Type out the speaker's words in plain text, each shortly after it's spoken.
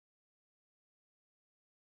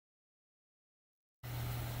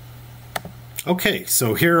Okay,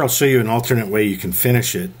 so here I'll show you an alternate way you can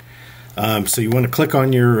finish it. So you want to click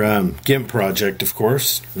on your GIMP project, of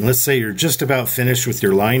course, and let's say you're just about finished with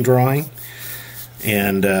your line drawing,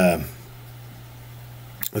 and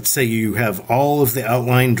let's say you have all of the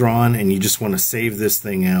outline drawn and you just want to save this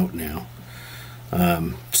thing out now.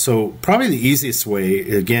 So probably the easiest way,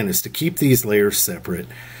 again, is to keep these layers separate.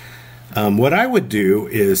 What I would do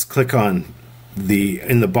is click on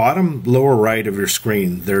in the bottom lower right of your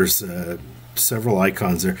screen, there's several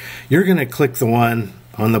icons there. You're going to click the one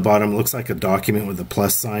on the bottom. It looks like a document with a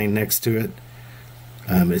plus sign next to it.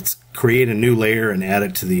 It's create a new layer and add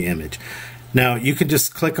it to the image. Now you can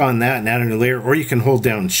just click on that and add a new layer, or you can hold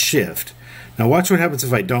down Shift. Now watch what happens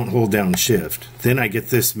if I don't hold down Shift. Then I get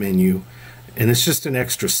this menu, and it's just an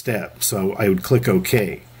extra step, so I would click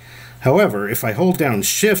OK. However, if I hold down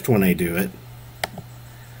Shift when I do it,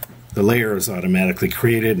 the layer is automatically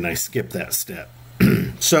created and I skip that step.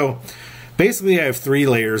 So basically I have 3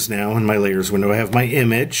 layers now in my layers window. I have my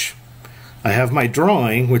image, I have my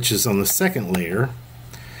drawing, which is on the second layer,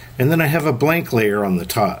 and then I have a blank layer on the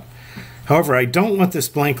top. However, I don't want this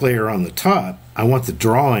blank layer on the top. I want the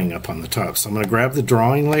drawing up on the top. So I'm going to grab the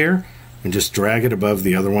drawing layer and just drag it above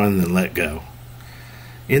the other one and then let go.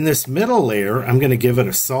 In this middle layer, I'm going to give it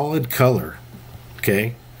a solid color.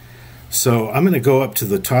 Okay? So I'm going to go up to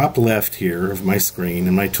the top left here of my screen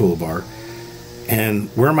in my toolbar, and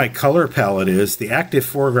where my color palette is, the active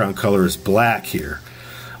foreground color is black here.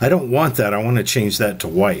 I don't want that. I want to change that to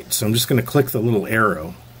white. So I'm just going to click the little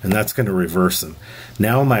arrow, and that's going to reverse them.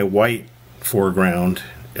 Now my white foreground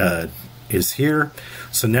is here.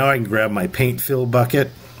 So now I can grab my paint fill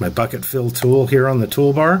bucket, my bucket fill tool here on the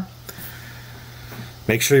toolbar.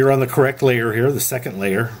 Make sure you're on the correct layer here, the second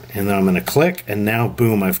layer, and then I'm going to click, and now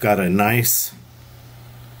boom, I've got a nice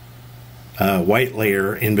white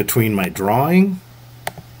layer in between my drawing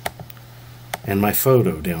and my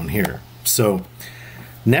photo down here. So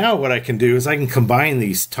now what I can do is I can combine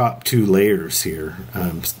these top 2 layers here.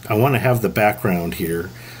 I want to have the background here.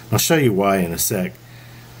 I'll show you why in a sec.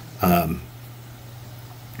 Well,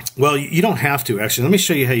 you don't have to, actually. Let me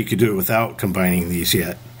show you how you could do it without combining these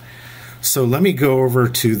yet. So let me go over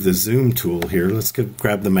to the zoom tool here. Let's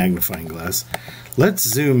grab the magnifying glass. Let's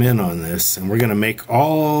zoom in on this, and we're going to make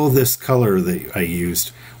all this color that I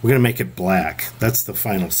used, we're going to make it black. That's the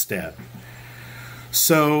final step.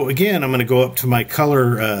 So again, I'm going to go up to my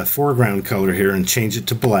color, foreground color here, and change it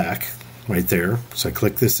to black right there. So I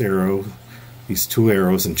click this arrow, these 2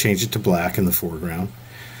 arrows, and change it to black in the foreground.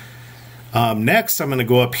 Next, I'm going to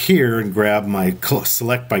go up here and grab my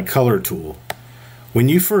select by color tool. When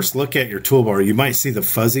you first look at your toolbar, you might see the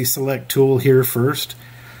fuzzy select tool here first.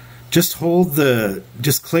 Just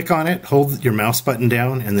click on it, hold your mouse button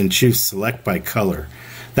down, and then choose select by color.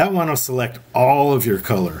 That one will select all of your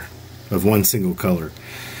color of one single color.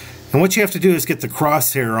 And what you have to do is get the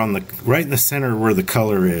crosshair on right in the center where the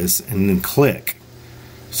color is, and then click.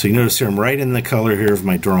 So you notice here I'm right in the color here of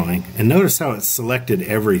my drawing, and notice how it's selected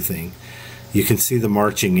everything. You can see the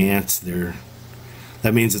marching ants there.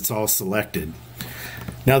 That means it's all selected.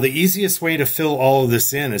 Now the easiest way to fill all of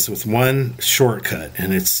this in is with one shortcut,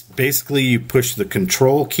 and it's basically you push the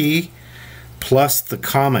Control key plus the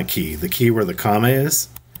comma key, the key where the comma is,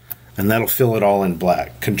 and that'll fill it all in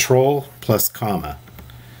black. Control plus comma.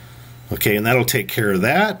 Okay, and that'll take care of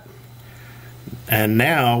that. And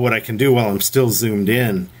now what I can do while I'm still zoomed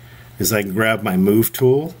in is I can grab my Move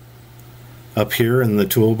tool up here in the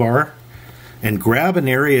toolbar and grab an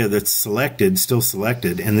area that's selected, still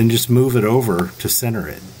selected, and then just move it over to center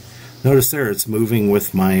it. Notice there it's moving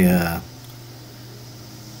with my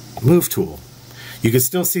Move tool. You can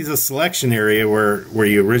still see the selection area where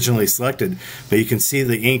you originally selected, but you can see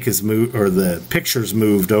the ink is moved, or the picture's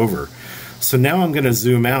moved over. So now I'm going to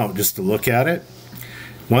zoom out just to look at it.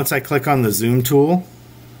 Once I click on the zoom tool,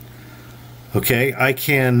 okay, I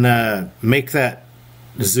can make that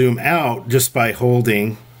zoom out just by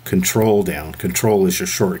holding Control down. Control is your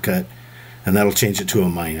shortcut, and that'll change it to a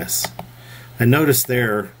minus. And notice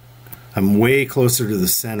there, I'm way closer to the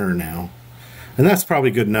center now. And that's probably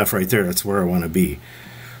good enough right there. That's where I want to be.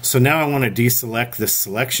 So now I want to deselect this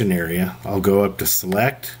selection area. I'll go up to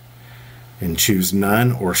Select and choose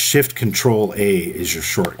None, or Shift Control A is your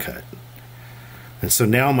shortcut. And so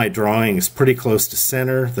now my drawing is pretty close to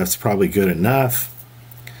center. That's probably good enough.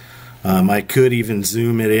 I could even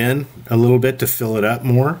zoom it in a little bit to fill it up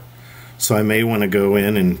more. So I may want to go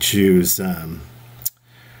in and choose the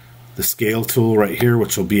Scale tool right here,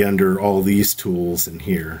 which will be under all these tools in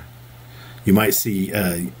here. You might see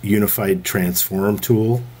a Unified Transform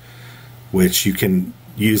tool, which you can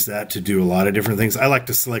use that to do a lot of different things. I like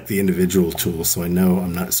to select the individual tool so I know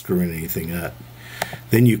I'm not screwing anything up.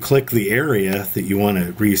 Then you click the area that you want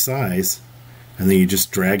to resize, and then you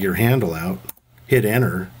just drag your handle out, hit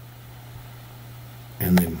enter,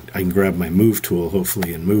 and then I can grab my move tool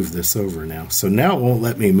hopefully and move this over now. So now it won't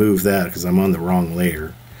let me move that because I'm on the wrong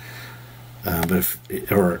layer. It's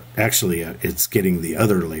getting the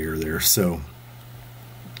other layer there. So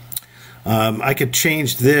I could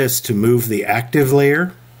change this to move the active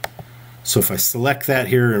layer. So if I select that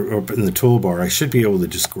here up in the toolbar, I should be able to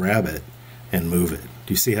just grab it and move it.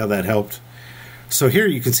 Do you see how that helped? So here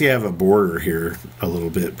you can see I have a border here a little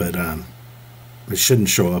bit, but it shouldn't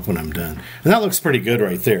show up when I'm done. And that looks pretty good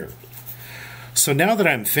right there. So now that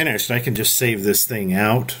I'm finished, I can just save this thing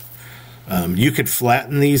out. You could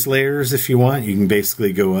flatten these layers if you want. You can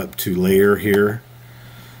basically go up to layer here,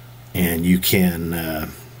 and you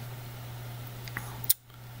can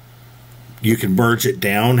merge it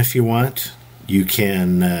down if you want. You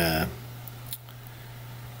can,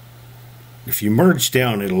 if you merge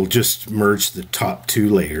down, it'll just merge the top two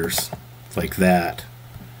layers like that.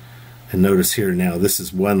 And notice here now, this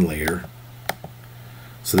is one layer.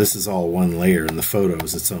 So this is all one layer, and the photo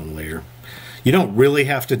is its own layer. You don't really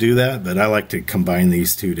have to do that, but I like to combine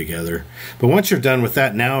these two together. But once you're done with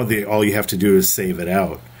that, now all you have to do is save it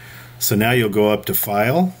out. So now you'll go up to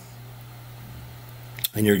File,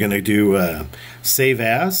 and you're going to do Save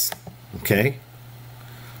As, okay?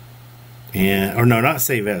 Or no, not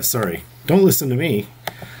Save As, sorry. Don't listen to me.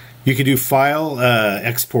 You can do File,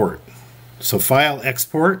 Export. So File,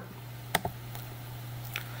 Export.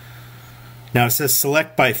 Now it says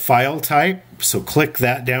select by file type, so click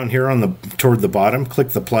that down here on toward the bottom. Click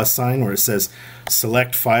the plus sign where it says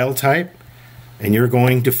select file type, and you're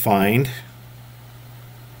going to find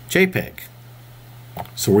JPEG.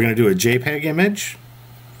 So we're going to do a JPEG image.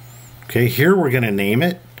 Okay, here we're going to name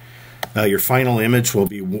it. Your final image will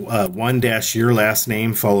be your last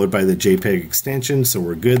name followed by the JPEG extension, so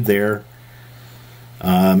we're good there.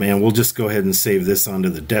 And we'll just go ahead and save this onto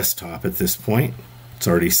the desktop at this point. It's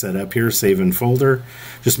already set up here, save in folder.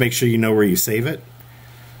 Just make sure you know where you save it.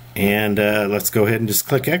 And let's go ahead and just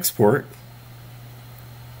click export.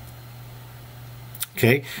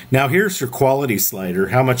 Okay, now here's your quality slider.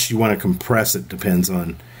 How much you want to compress it depends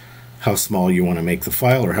on how small you want to make the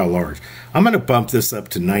file or how large. I'm going to bump this up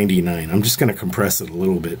to 99. I'm just going to compress it a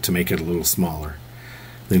little bit to make it a little smaller.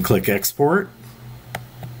 Then click export.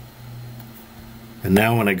 And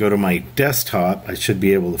now when I go to my desktop, I should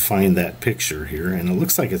be able to find that picture here, and it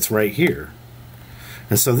looks like it's right here.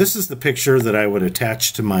 And so this is the picture that I would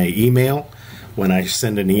attach to my email when I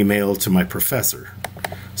send an email to my professor.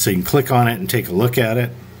 So you can click on it and take a look at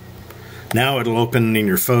it. Now it'll open in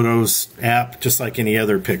your Photos app just like any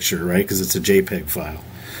other picture, right? Because it's a JPEG file.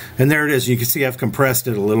 And there it is. You can see I've compressed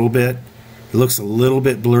it a little bit. It looks a little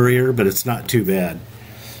bit blurrier, but it's not too bad.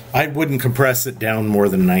 I wouldn't compress it down more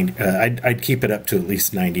than 90. I'd keep it up to at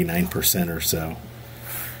least 99% or so.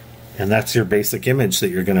 And that's your basic image that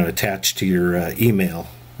you're going to attach to your email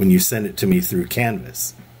when you send it to me through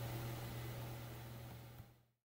Canvas.